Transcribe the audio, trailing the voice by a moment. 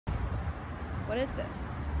What is this?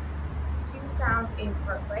 She was found in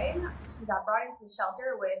Brooklyn. She got brought into the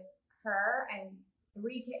shelter with her and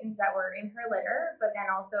 3 kittens that were in her litter, but then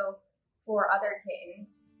also 4 other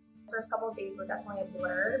kittens. The first couple of days were definitely a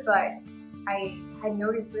blur, but I had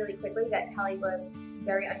noticed really quickly that Kelly was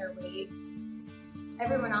very underweight.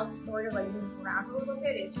 Everyone else was sort of like moving around a little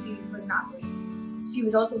bit, and she was not moving. She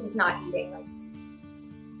was also just not eating.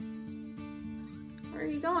 Where are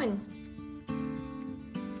you going?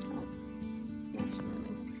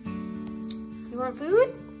 Do you want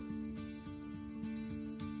food?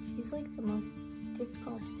 She's like the most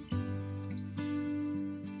difficult.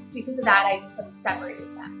 Because of that, I just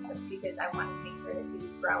separated them, just because I wanted to make sure that she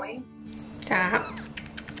was growing. Stop.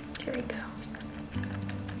 Here we go.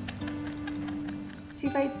 She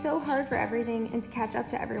fights so hard for everything and to catch up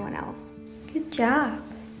to everyone else. Good job.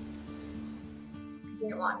 I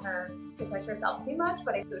didn't want her to push herself too much,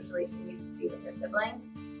 but socially she needed to be with her siblings.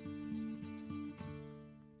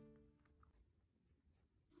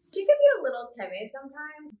 She could be a little timid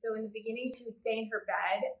sometimes. So in the beginning, she would stay in her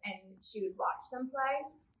bed and she would watch them play.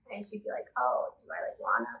 And she'd be like, oh, do I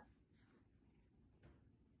wanna?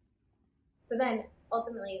 But then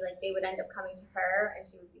ultimately, they would end up coming to her and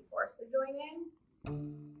she would be forced to join in.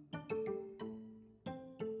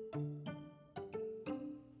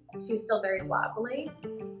 She was still very wobbly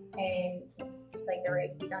and just the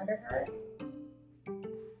right feet under her.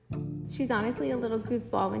 She's honestly a little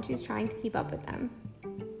goofball when she's trying to keep up with them.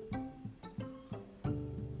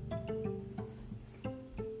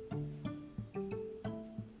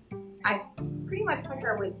 I pretty much put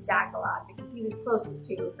her with Zach a lot because he was closest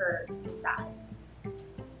to her in size.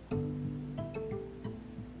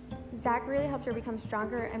 Zach really helped her become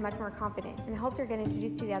stronger and much more confident, and helped her get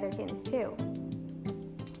introduced to the other kittens too.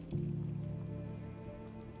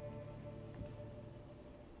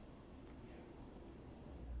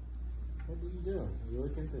 What do you do? You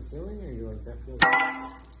look into the ceiling, or you that feels?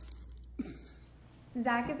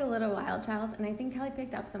 Zach is a little wild child, and I think Kelly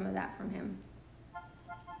picked up some of that from him.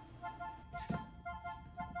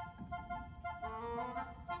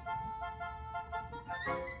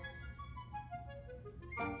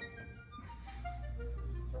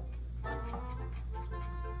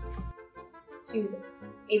 She was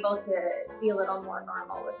able to be a little more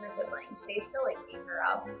normal with her siblings. They still beat her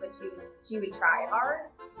up, but she would try hard.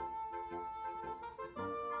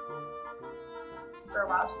 For a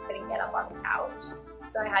while, she couldn't get up on the couch,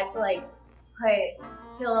 so I had to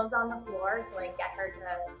put pillows on the floor to get her to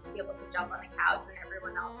be able to jump on the couch when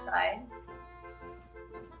everyone else could.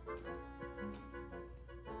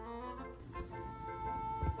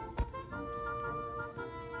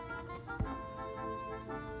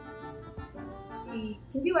 She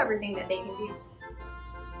can do everything that they can do.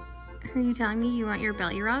 Are you telling me you want your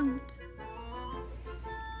belly rubbed?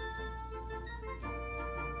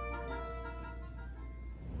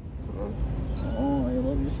 Oh, I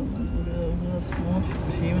love you so much. Look at that small.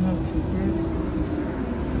 Does she even have 2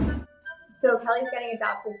 pairs? So Kelly's getting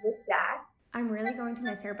adopted with Zach. I'm really going to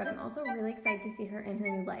miss her, but I'm also really excited to see her in her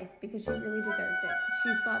new life because she really deserves it.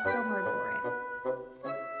 She's fought so hard for it.